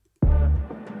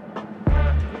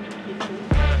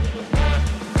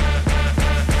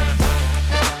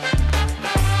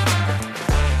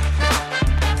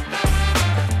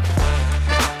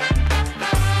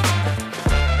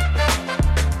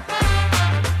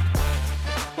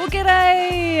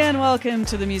G'day and welcome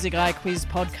to the Music IQuiz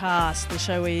podcast, the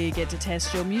show where you get to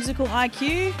test your musical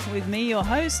IQ with me, your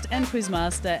host and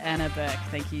quizmaster, Anna Burke.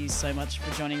 Thank you so much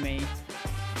for joining me.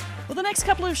 Well, the next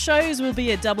couple of shows will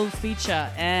be a double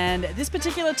feature, and this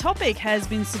particular topic has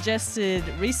been suggested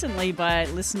recently by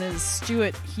listeners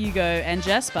Stuart, Hugo and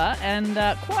Jasper, and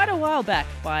quite a while back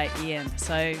by Ian.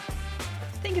 So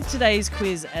think of today's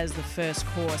quiz as the first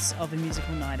course of a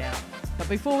musical night out. But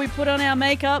before we put on our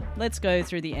makeup, let's go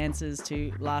through the answers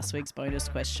to last week's bonus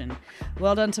question.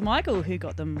 Well done to Michael, who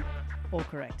got them all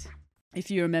correct. If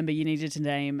you remember, you needed to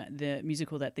name the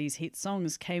musical that these hit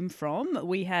songs came from.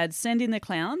 We had Send in the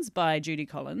Clowns by Judy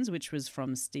Collins, which was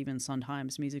from Stephen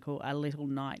Sondheim's musical A Little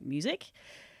Night Music.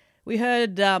 We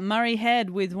heard Murray Head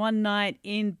with One Night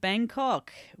in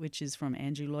Bangkok, which is from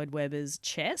Andrew Lloyd Webber's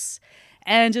Chess.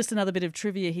 And just another bit of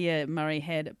trivia here, Murray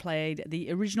Head played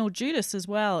the original Judas as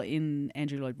well in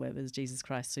Andrew Lloyd Webber's Jesus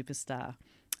Christ Superstar.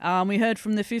 We heard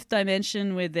from The Fifth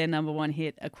Dimension with their number one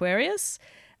hit Aquarius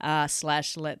 /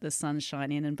 Let the Sun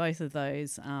Shine In, and both of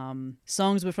those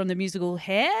songs were from the musical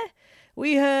Hair.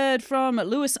 We heard from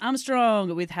Louis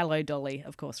Armstrong with Hello Dolly,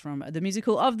 of course, from the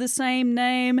musical of the same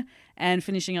name. And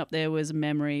finishing up there was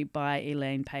Memory by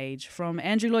Elaine Page from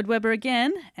Andrew Lloyd Webber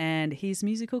again and his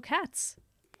musical Cats.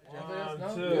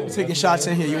 Taking shots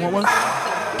in here. You want one? Shot.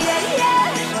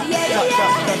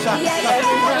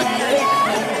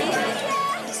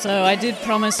 So I did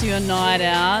promise you a night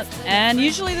out, and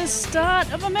usually the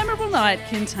start of a memorable night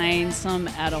contains some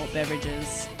adult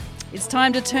beverages. It's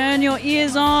time to turn your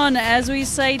ears on as we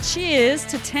say cheers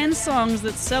to 10 songs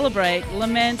that celebrate,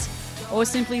 lament, or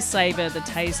simply savour the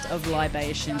taste of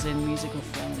libations in musical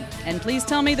form. And please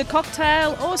tell me the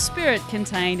cocktail or spirit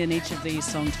contained in each of these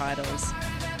song titles.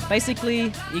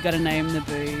 Basically, you got to name the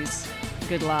booze.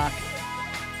 Good luck.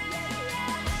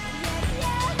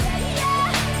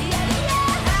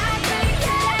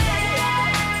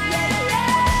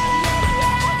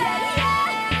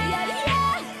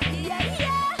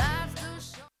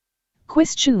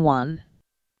 Question 1.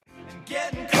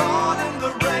 Getting caught in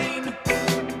the rain.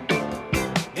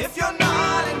 If you're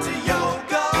not into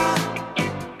yoga,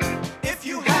 if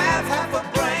you have half a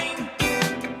brain,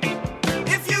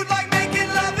 if you like making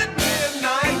love at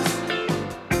midnight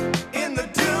in the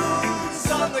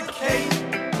dunes on the Cape,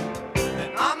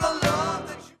 then I'm the love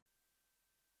that you...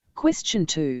 Question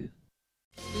 2.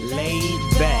 Laid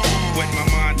back. With my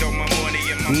mind on my money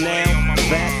and my money on Now my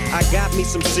back, I got me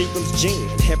some Seagram's gin.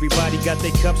 Everybody got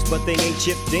their cups, but they ain't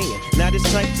chipped in. Now this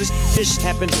type of shit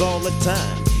happens all the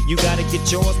time. You gotta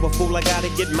get yours, but fool, I gotta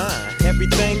get mine.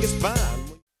 Everything is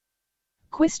fine.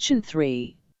 Question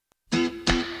 3.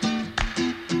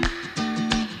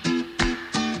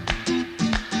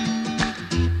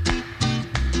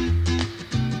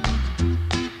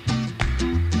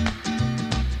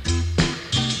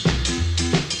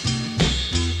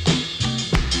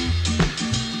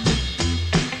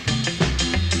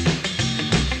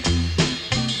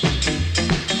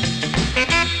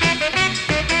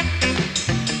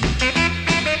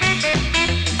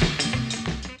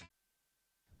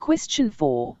 Question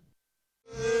 4.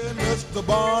 Hey, Mr.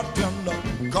 Bartender,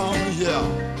 come here.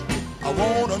 I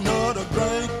want another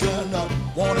drink and I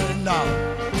want it now.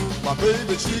 My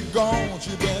baby, she gone,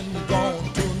 she been gone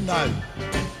tonight.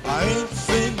 I ain't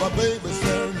seen my baby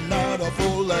since not a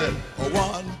full leg or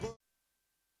one.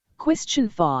 Question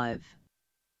 5.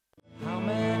 How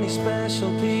many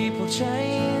special people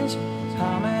change?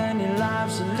 How many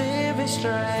lives are living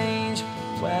strange?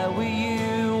 Where were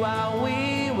you while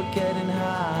we were getting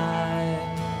high?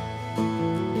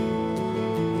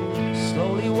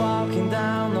 Slowly walking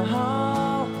down the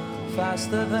hall,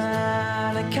 faster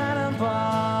than a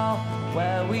cannonball.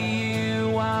 Where were you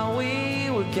while we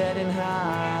were getting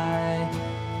high?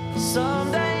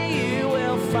 Someday you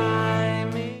will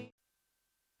find me.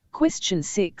 Question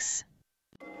 6.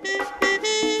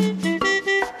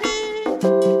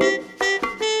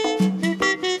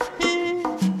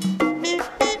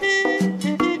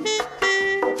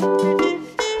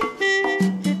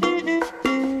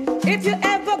 If you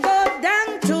ever go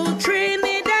down to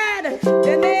Trinidad,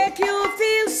 they make you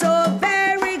feel so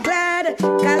very glad.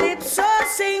 Calypso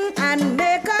sing and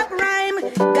make up rhyme,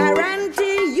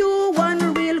 guarantee you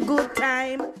one real good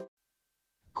time.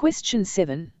 Question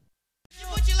 7.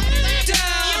 Put your left leg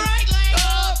down, your right leg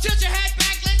up, tilt your head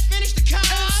back, let's finish the cut.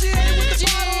 MCA with the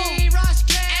bottle. Ross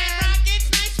and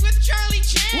Rockets, nice with Charlie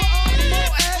Chan. We're on the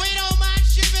boat at- We don't mind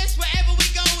shivers, wherever we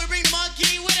go, we bring the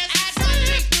monkey with us.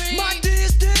 At My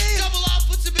DSD. double up,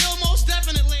 puts the bill most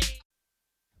definitely.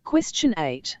 Question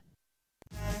 8.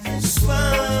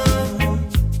 Slow,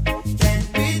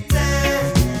 can't be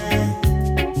done.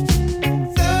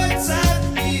 30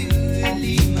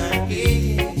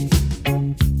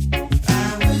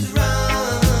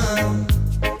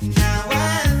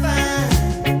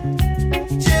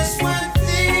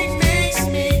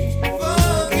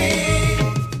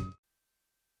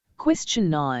 Question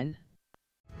 9.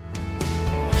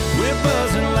 We're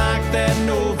buzzing like that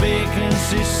no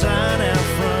vacancy sign out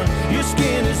front. Your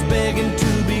skin is begging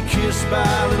to be kissed by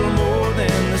a little more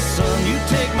than the sun. You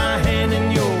take my hand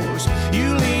in yours,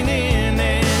 you lean in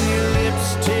and your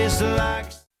lips taste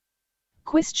like...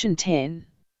 Question 10.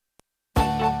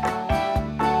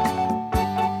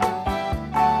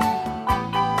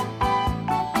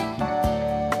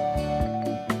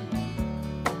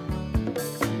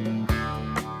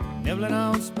 Nibbling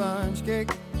on sponge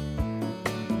cake,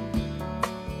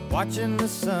 watching the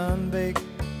sun bake.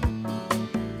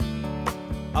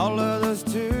 All of those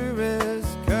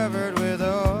tourists covered with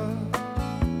oil,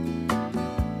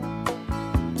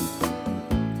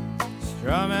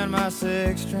 strumming my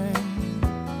six string.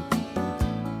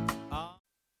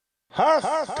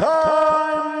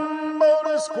 Halftime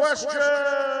bonus question.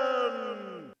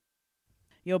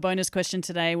 Your bonus question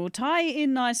today will tie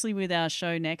in nicely with our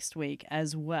show next week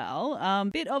as well.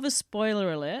 Bit of a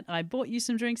spoiler alert. I bought you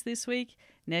some drinks this week.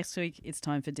 Next week, it's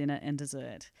time for dinner and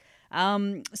dessert.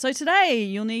 So today,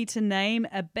 you'll need to name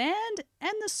a band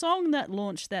and the song that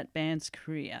launched that band's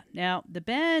career. Now, the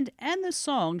band and the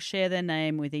song share their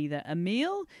name with either a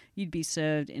meal you'd be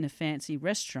served in a fancy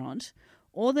restaurant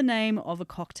or the name of a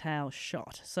cocktail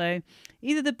shot. So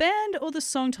either the band or the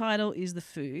song title is the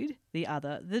food, the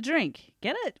other the drink.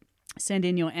 Get it? Send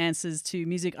in your answers to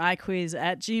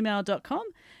musiciquiz@gmail.com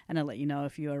and I'll let you know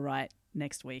if you are right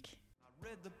next week.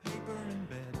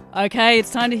 Okay,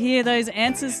 it's time to hear those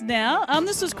answers now.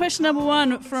 This was question number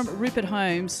 1 from Rupert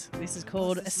Holmes. This is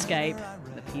called Escape,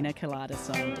 the Pina Colada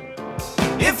song.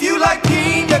 If you like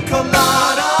pina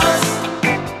coladas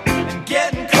and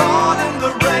getting caught in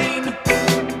the rain,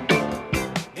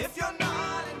 if you're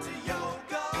not into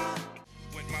yoga.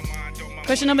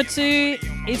 Question number 2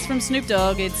 is from Snoop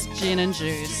Dogg. It's Gin and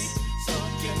Juice.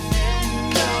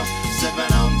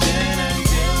 Sipping on gin and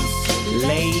juice.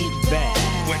 Laid back.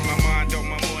 With my mind on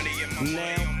my money and my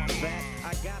now back.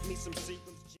 I got me some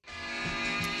secrets.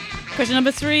 Question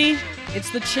number 3, it's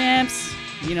the Champs.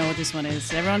 You know what this one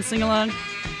is. Everyone sing along.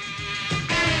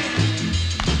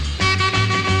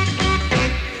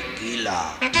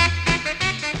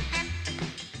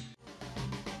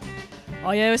 Oh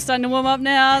yeah, we're starting to warm up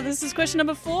now. This is question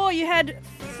number 4. You had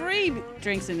free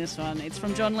drinks in this one. It's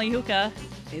from John Lee Hooker.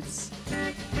 It's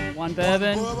one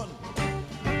bourbon,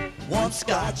 one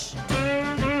scotch,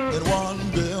 and one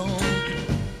bill.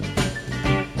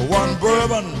 One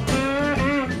bourbon,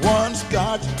 one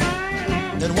scotch,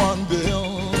 and one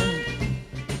bill.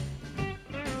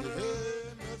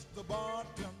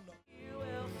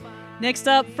 Next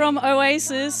up from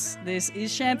Oasis, this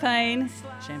is Champagne.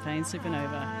 Champagne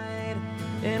Supernova.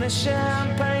 In a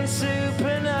champagne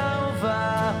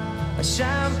supernova, a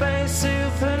champagne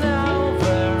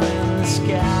supernova in the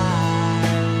sky.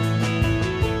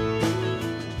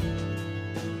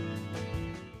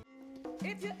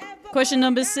 Question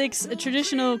number 6, a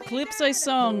traditional Calypso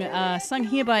song sung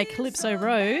here by Calypso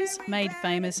Rose, made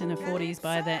famous in the 40s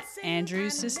by the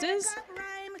Andrews Sisters.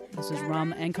 This is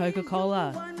Rum and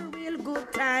Coca-Cola. One real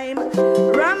good time.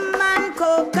 Rum and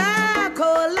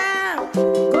Coca-Cola.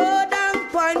 Go down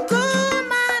Point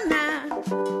Cumana.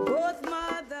 Both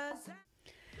mothers.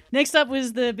 Next up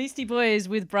was the Beastie Boys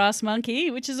with Brass Monkey,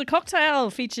 which is a cocktail.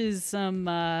 Features some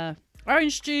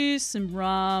orange juice, some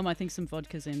rum, I think some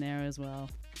vodka's in there as well.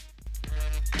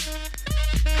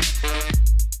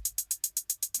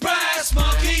 Brass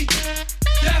monkey,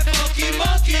 that funky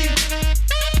monkey.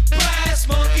 Brass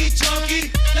monkey, chunky,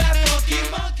 that funky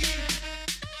monkey.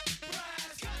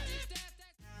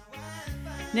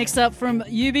 Next up from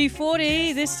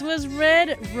UB40, this was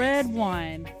Red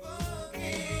Wine.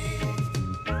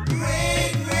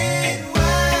 Red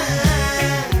wine,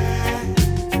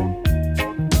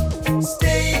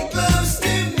 stay close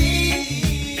to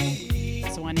me.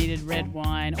 So I needed red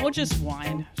wine, or just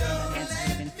wine. That answer would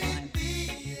have been fine.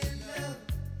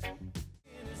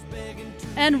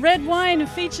 And red wine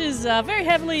features very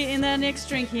heavily in our next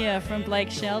drink here from Blake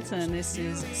Shelton. This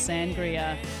is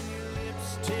Sangria.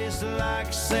 Taste like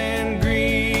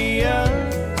sangria.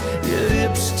 Your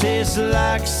lips taste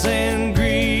like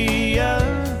sangria.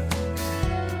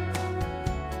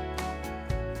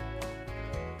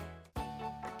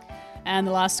 And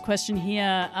the last question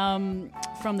here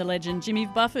from the legend Jimmy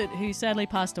Buffett, who sadly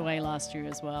passed away last year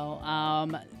as well.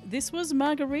 This was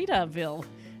Margaritaville.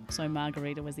 So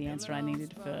Margarita was the answer I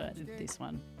needed for this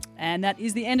one. And that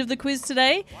is the end of the quiz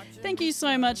today. Thank you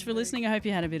so much for listening. I hope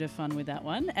you had a bit of fun with that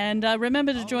one. And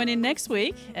remember to join in next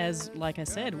week as, like I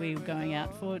said, we're going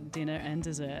out for dinner and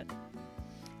dessert.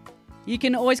 You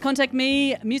can always contact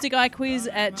me,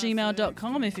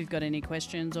 musiciquiz@gmail.com, if you've got any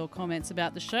questions or comments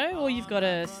about the show, or you've got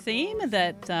a theme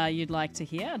that you'd like to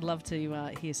hear. I'd love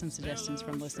to hear some suggestions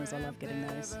from listeners. I love getting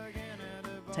those.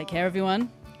 Take care, everyone,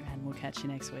 and we'll catch you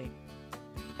next week.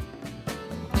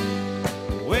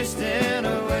 Wasted